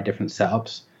 7 or 8 different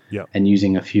setups and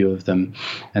using a few of them.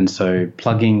 And so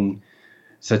taking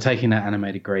that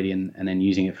animated gradient and then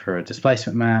using it for a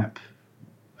displacement map,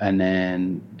 and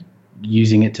then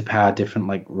using it to power different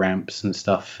like ramps and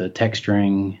stuff for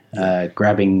texturing,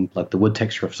 grabbing like the wood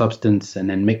texture of Substance and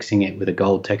then mixing it with a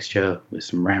gold texture with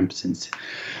some ramps. And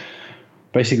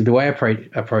basically the way I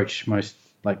approach most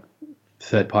like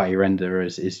third-party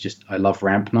renderers is just, I love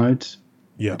ramp nodes.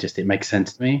 Yeah. It makes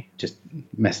sense to me, just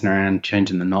messing around,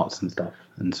 changing the knots and stuff.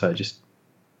 And so just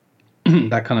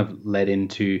that kind of led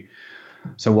into,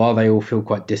 so while they all feel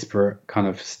quite disparate kind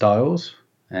of styles,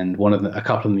 and a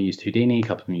couple of them use Houdini, a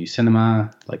couple of them use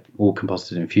Cinema, like all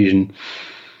composited in Fusion.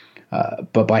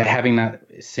 But by having that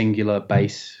singular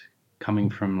base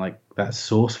coming from like that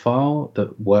source file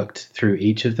that worked through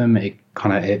each of them,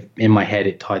 in my head,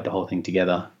 it tied the whole thing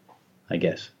together, I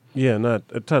guess. Yeah, no,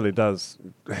 it totally does.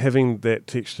 Having that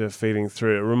texture feeding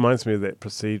through, it reminds me of that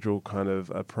procedural kind of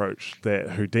approach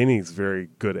that Houdini's very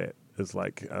good at, is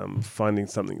like finding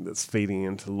something that's feeding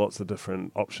into lots of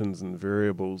different options and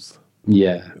variables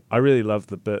Yeah. I really love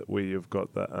the bit where you've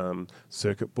got the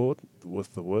circuit board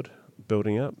with the wood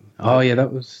building up. Oh yeah,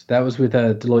 that was with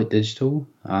Deloitte Digital.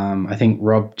 I think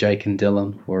Rob, Jake, and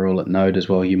Dylan were all at Node as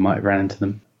well. You might have ran into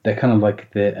them. They're kind of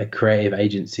like a creative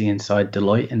agency inside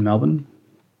Deloitte in Melbourne.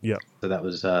 Yeah. So that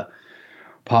was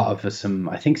part of some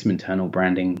internal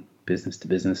branding, business to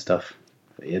business stuff.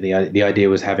 But yeah, the idea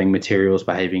was having materials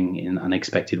behaving in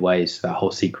unexpected ways. That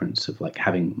whole sequence of like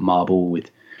having marble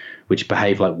which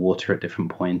behave like water at different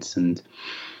points, and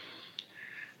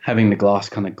having the glass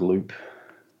kind of gloop,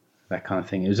 that kind of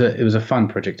thing. It was a fun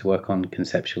project to work on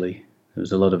conceptually. There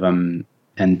was a lot of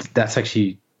and that's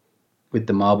actually with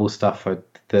the marble stuff.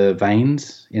 The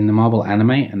veins in the marble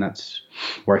animate, and that's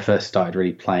where I first started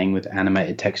really playing with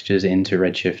animated textures into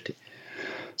Redshift.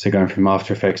 So going from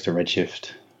After Effects to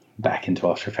Redshift, back into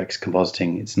After Effects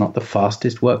compositing. It's not the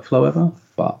fastest workflow ever,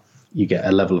 but you get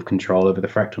a level of control over the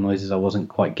fractal noises I wasn't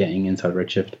quite getting inside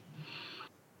Redshift.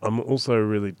 I'm also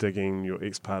really digging your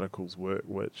X Particles work,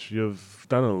 which you've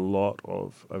done a lot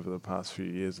of over the past few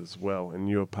years as well. And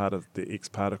you're part of the X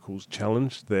Particles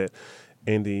challenge that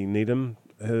Andy Needham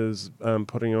is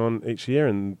putting on each year,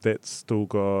 and that's still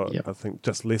got, I think,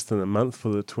 just less than a month for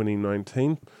the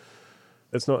 2019.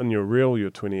 It's not in your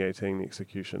 2018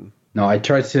 execution. No, I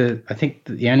think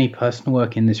the only personal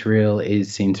work in this reel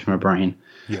is Scenes from a Brain.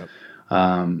 Yeah.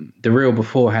 The reel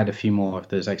before had a few more of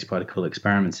those X Particle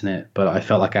experiments in it, but I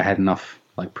felt like I had enough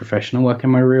like professional work in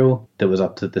my reel that was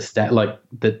up to the stat, like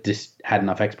that just had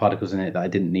enough X Particles in it that I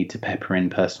didn't need to pepper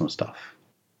in personal stuff.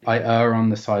 I err on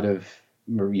the side of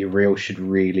your reel should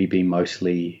really be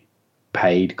mostly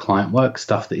paid client work,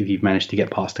 stuff that if you've managed to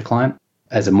get past a client,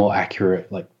 as a more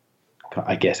accurate, like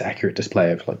I guess accurate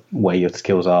display of like where your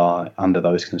skills are under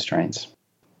those constraints.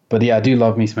 But yeah, I do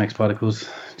love me some X Particles.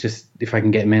 Just if I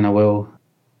can get them in, I will.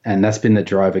 And that's been the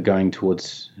driver going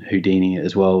towards Houdini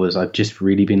as well, was I've just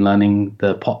really been learning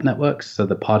the POP networks. So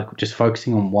the particle, just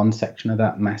focusing on one section of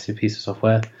that massive piece of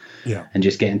software, and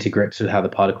just getting to grips with how the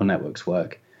particle networks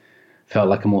work. Felt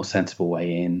like a more sensible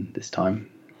way in this time.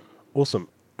 Awesome.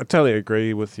 I totally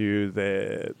agree with you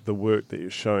that the work that you're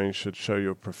showing should show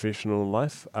your professional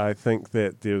life. I think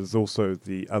that there's also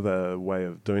the other way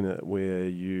of doing it where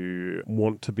you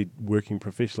want to be working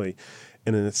professionally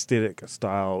in an aesthetic,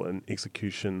 style and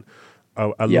execution,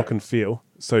 a look and feel.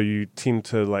 So you tend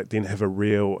to like then have a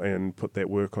reel and put that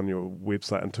work on your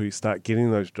website until you start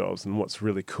getting those jobs. And what's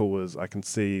really cool is I can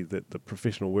see that the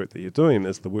professional work that you're doing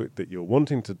is the work that you're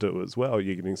wanting to do as well.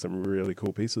 You're getting some really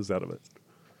cool pieces out of it.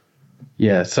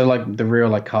 Yeah, so like the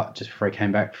reel I cut just before I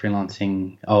came back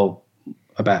freelancing,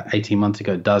 about 18 months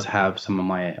ago, does have some of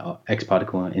my X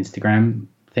Particle and Instagram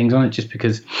things on it, just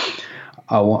because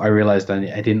I realized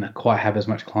I didn't quite have as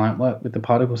much client work with the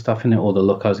particle stuff in it, or the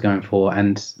look I was going for.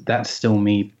 And that's still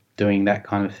me doing that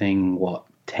kind of thing,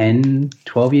 10,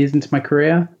 12 years into my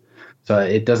career. So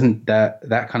it doesn't, that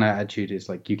kind of attitude is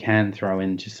like, you can throw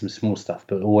in just some small stuff,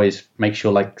 but always make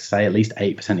sure, like, say at least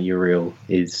 8% of your reel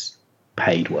is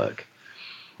paid work.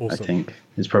 Awesome. I think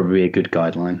is probably a good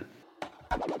guideline.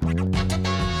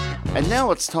 And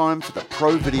now it's time for the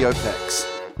Pro Video Picks.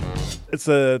 It's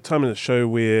a time in the show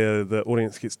where the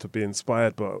audience gets to be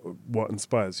inspired by what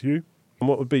inspires you. And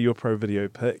what would be your Pro Video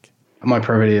pick? My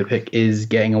Pro Video pick is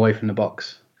getting away from the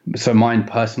box. So mine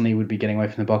personally would be getting away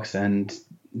from the box and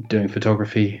doing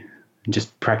photography, and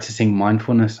just practicing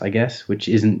mindfulness, I guess, which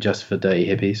isn't just for dirty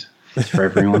hippies. It's for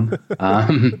everyone.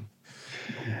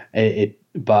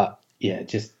 But yeah,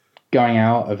 just going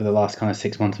out over the last kind of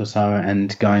 6 months or so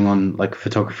and going on like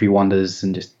photography wonders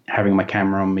and just having my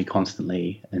camera on me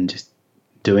constantly and just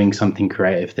doing something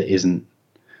creative that isn't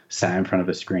sat in front of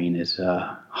a screen is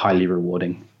highly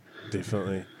rewarding.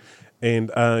 Definitely.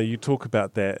 And you talk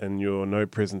about that in your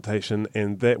Node presentation,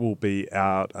 and that will be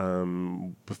out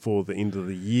before the end of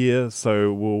the year.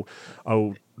 So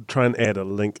I'll try and add a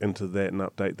link into that and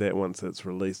update that once it's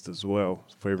released as well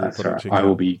for everybody to check out. I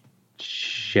will be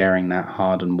sharing that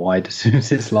hard and wide as soon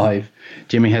as it's live.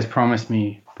 Jimmy has promised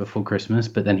me before Christmas,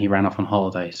 but then he ran off on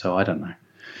holiday, so I don't know.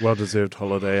 Well-deserved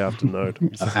holiday after Node.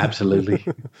 Absolutely.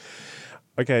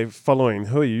 Okay,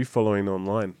 who are you following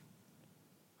online?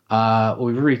 Well,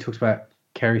 we've already talked about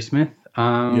Kerry Smith.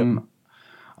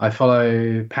 I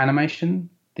follow Panimation,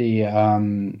 the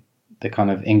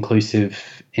kind of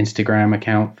inclusive Instagram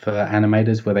account for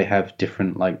animators where they have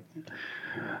different like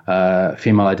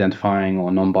female identifying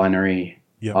or non-binary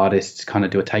artists kind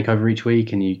of do a takeover each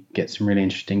week, and you get some really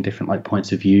interesting different like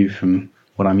points of view from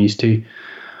what I'm used to.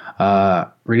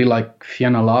 Really like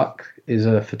Fiona Lark is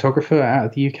a photographer out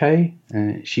of the UK,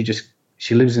 and she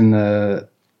lives in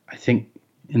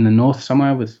in the north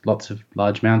somewhere with lots of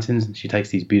large mountains, and she takes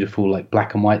these beautiful like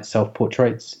black and white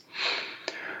self-portraits.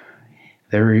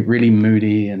 They're really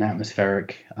moody and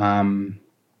atmospheric.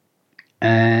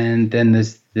 And then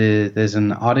there's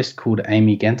an artist called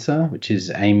Amy Genser, which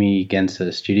is Amy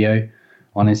Genser Studio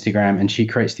on Instagram, and she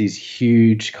creates these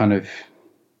huge kind of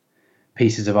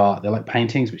pieces of art. They're like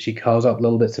paintings, but she curls up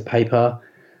little bits of paper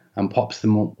and pops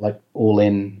them all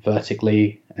in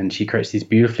vertically, and she creates these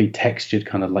beautifully textured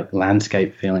kind of like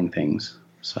landscape feeling things.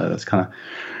 So that's kind of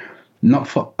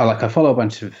I follow a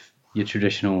bunch of your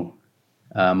traditional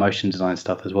motion design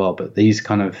stuff as well, but these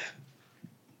kind of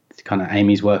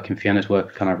Amy's work and Fiona's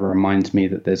work kind of reminds me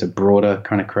that there's a broader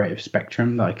kind of creative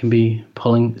spectrum that I can be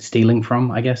stealing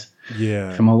from, I guess.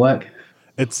 Yeah. For my work.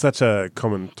 It's such a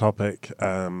common topic.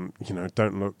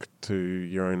 Don't look to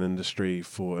your own industry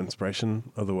for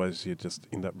inspiration. Otherwise, you just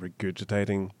end up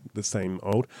regurgitating the same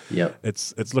old. Yep.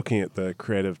 It's looking at the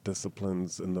creative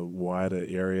disciplines in the wider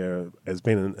area as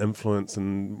being an influence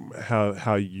and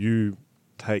how you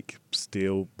take,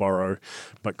 steal, borrow,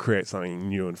 but create something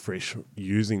new and fresh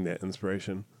using that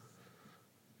inspiration.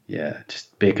 Yeah,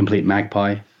 just be a complete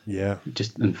magpie. Yeah.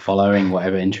 Just and following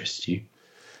whatever interests you.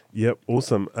 Yep,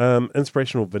 awesome.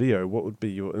 Inspirational video. What would be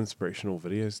your inspirational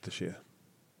videos to share?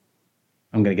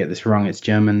 I'm going to get this wrong. It's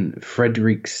German.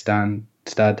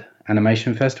 Friedrichstad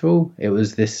Animation Festival. It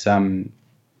was this. I'm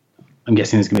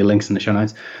guessing there's going to be links in the show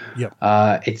notes. Yep.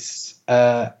 It's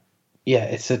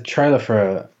a trailer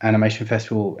for an animation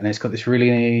festival, and it's got this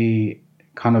really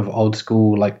kind of old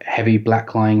school, like heavy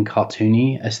blackline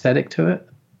cartoony aesthetic to it.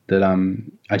 That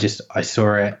I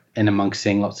saw it in amongst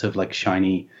seeing lots of like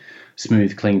shiny,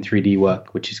 smooth, clean 3D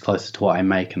work, which is closer to what I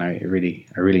make, and I really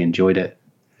enjoyed it.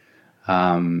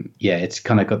 It's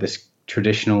kind of got this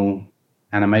traditional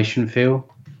animation feel,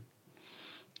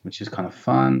 which is kind of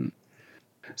fun.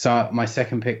 So my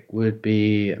second pick would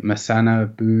be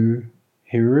Masanobu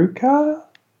Hiruka,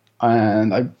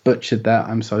 and I butchered that.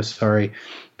 I'm so sorry,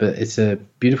 but it's a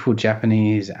beautiful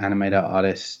Japanese animator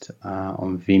artist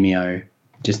on Vimeo.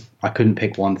 I couldn't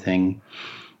pick one thing.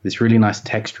 This really nice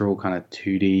textural kind of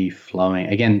 2D flowing.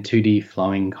 Again, 2D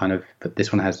flowing kind of, but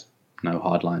this one has no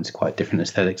hard lines, quite different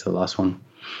aesthetic to the last one.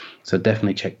 So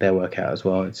definitely check their work out as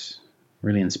well. It's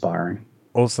really inspiring.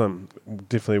 Awesome.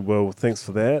 Definitely will. Thanks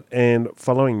for that. And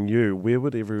following you, where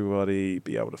would everybody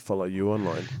be able to follow you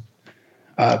online?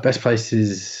 Best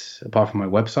places, apart from my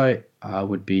website,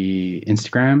 would be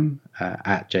Instagram,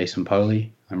 at Jason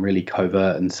Poley. I'm really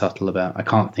covert and subtle about. I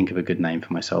can't think of a good name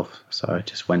for myself, so I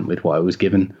just went with what I was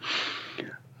given.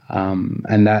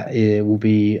 And that it will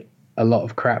be a lot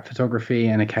of crap photography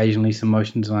and occasionally some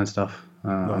motion design stuff.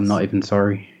 Nice. I'm not even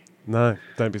sorry. No,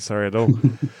 don't be sorry at all.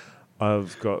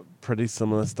 I've got pretty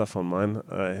similar stuff on mine.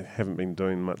 I haven't been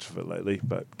doing much of it lately,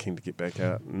 but keen to get back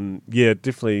out. And yeah,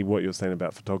 definitely what you're saying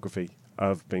about photography.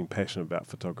 I've been passionate about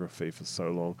photography for so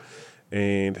long,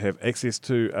 and have access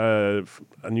to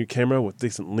a new camera with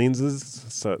decent lenses,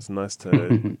 so it's nice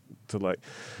to like.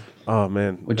 Oh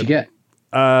man, what'd you get?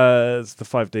 It's the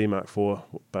 5D Mark IV,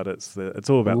 but it's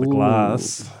all about the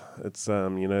glass. It's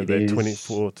the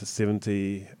 24 to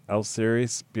 70 L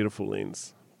series, beautiful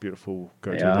lens, beautiful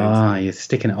go-to lens. You're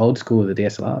sticking it old school with the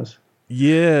DSLRs.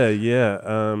 Yeah.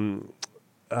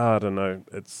 I don't know.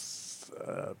 It's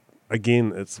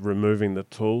again, it's removing the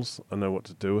tools. I know what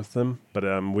to do with them, but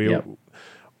we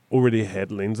already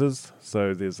had lenses.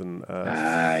 So there's an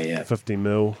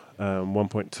 50mm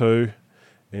 1.2,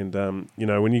 and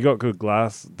when you got good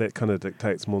glass, that kind of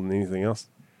dictates more than anything else.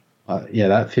 That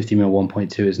 50mm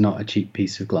 1.2 is not a cheap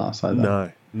piece of glass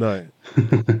either. No.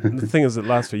 The thing is, it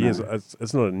lasts for years. No.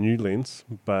 It's not a new lens,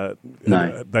 but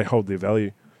they hold their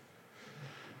value.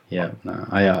 Yeah, no.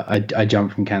 I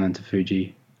jumped from Canon to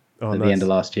Fuji at the end of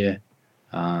last year.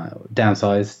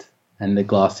 Downsized, and the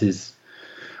glass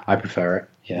I prefer it.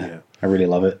 Yeah. I really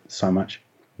love it so much.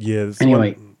 Yeah.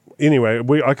 Anyway,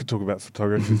 I could talk about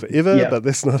photography forever, but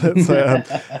that's not it. So,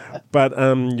 but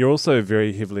you're also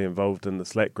very heavily involved in the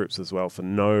Slack groups as well for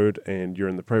Node, and you're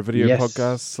in the Pro Video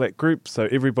Podcast Slack group. So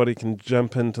everybody can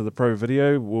jump into the Pro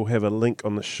Video. We'll have a link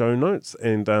on the show notes,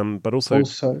 and but also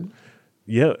so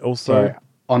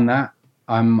on that,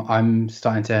 I'm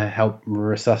starting to help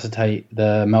resuscitate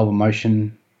the Melbourne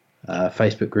Motion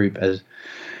Facebook group as.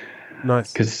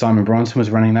 Nice. Because Simon Bronson was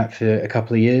running that for a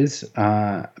couple of years,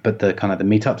 but the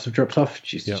meetups have dropped off.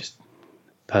 Just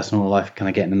personal life kind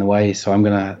of getting in the way. So I'm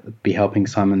going to be helping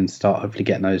Simon start hopefully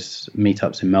getting those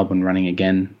meetups in Melbourne running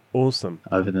again. Awesome.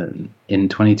 In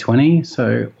 2020.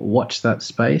 So watch that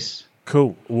space.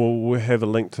 Cool. Well, we'll have a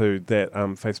link to that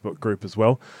Facebook group as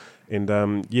well. And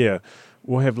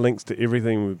We'll have links to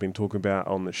everything we've been talking about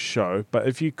on the show. But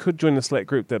if you could join the Slack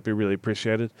group, that'd be really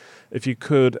appreciated. If you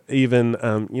could even,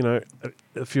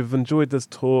 if you've enjoyed this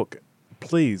talk,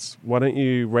 please, why don't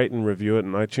you rate and review it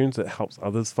in iTunes? It helps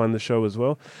others find the show as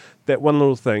well. That one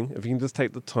little thing, if you can just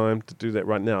take the time to do that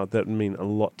right now, that would mean a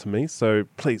lot to me. So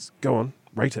please, go on,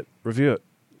 rate it, review it.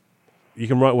 You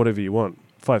can write whatever you want.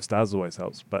 5 stars always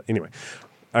helps. But anyway,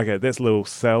 okay, that's a little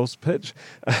sales pitch.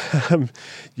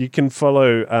 You can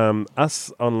follow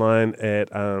us online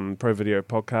at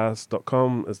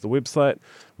provideopodcast.com is the website.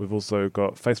 We've also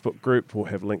got Facebook group. We'll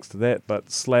have links to that.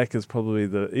 But Slack is probably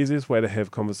the easiest way to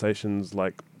have conversations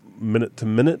like minute to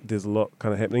minute. There's a lot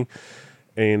kind of happening.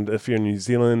 And if you're in New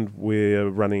Zealand, we're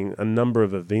running a number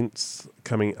of events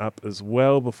coming up as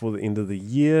well before the end of the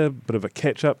year, bit of a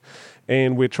catch-up.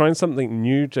 And we're trying something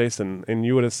new, Jason, and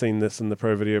you would have seen this in the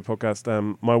Pro Video podcast.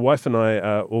 My wife and I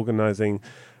are organising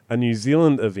a New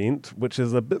Zealand event, which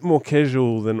is a bit more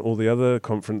casual than all the other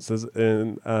conferences.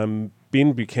 And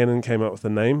Ben Buchanan came up with a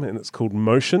name, and it's called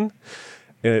Motion.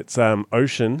 It's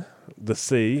ocean, the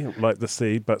sea, like the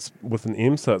sea, but with an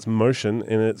M, so it's Motion.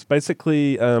 And it's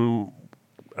basically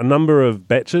a number of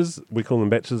batches. We call them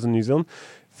batches in New Zealand.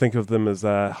 Think of them as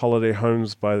holiday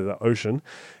homes by the ocean.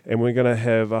 And we're going to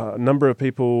have a number of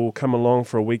people come along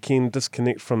for a weekend,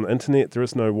 disconnect from the internet. There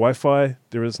is no Wi-Fi.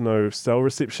 There is no cell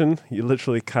reception. You're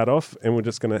literally cut off. And we're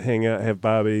just going to hang out, have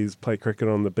barbies, play cricket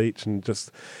on the beach, and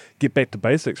just get back to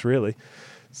basics, really.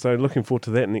 So looking forward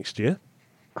to that next year.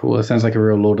 Cool. It sounds like a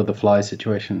real Lord of the Flies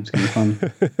situation. It's going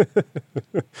to be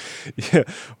fun. Yeah.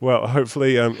 Well,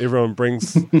 hopefully everyone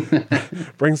brings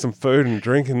some food and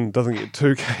drink and doesn't get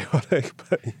too chaotic.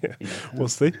 But yeah, we'll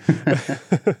see.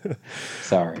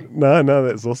 Sorry. No,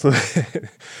 that's awesome.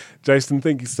 Jason,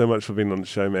 thank you so much for being on the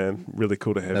show, man. Really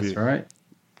cool to have you. That's all right.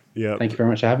 Yeah. Thank you very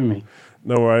much for having me.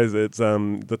 No worries. It's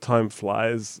the time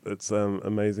flies. It's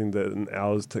amazing that an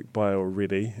hour's ticked by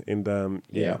already. And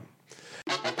yeah.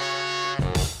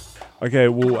 Okay,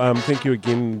 well, thank you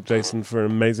again, Jason, for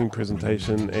an amazing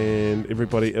presentation. And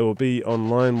everybody, it will be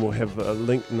online. We'll have a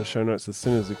link in the show notes as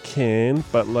soon as we can.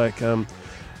 But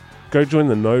go join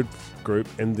the Node group,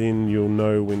 and then you'll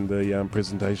know when the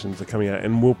presentations are coming out.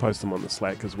 And we'll post them on the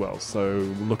Slack as well. So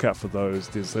look out for those.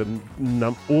 There's an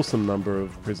awesome number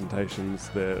of presentations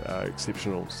that are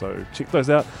exceptional. So check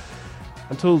those out.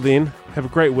 Until then, have a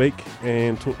great week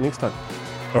and talk next time.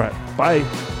 All right,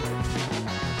 bye.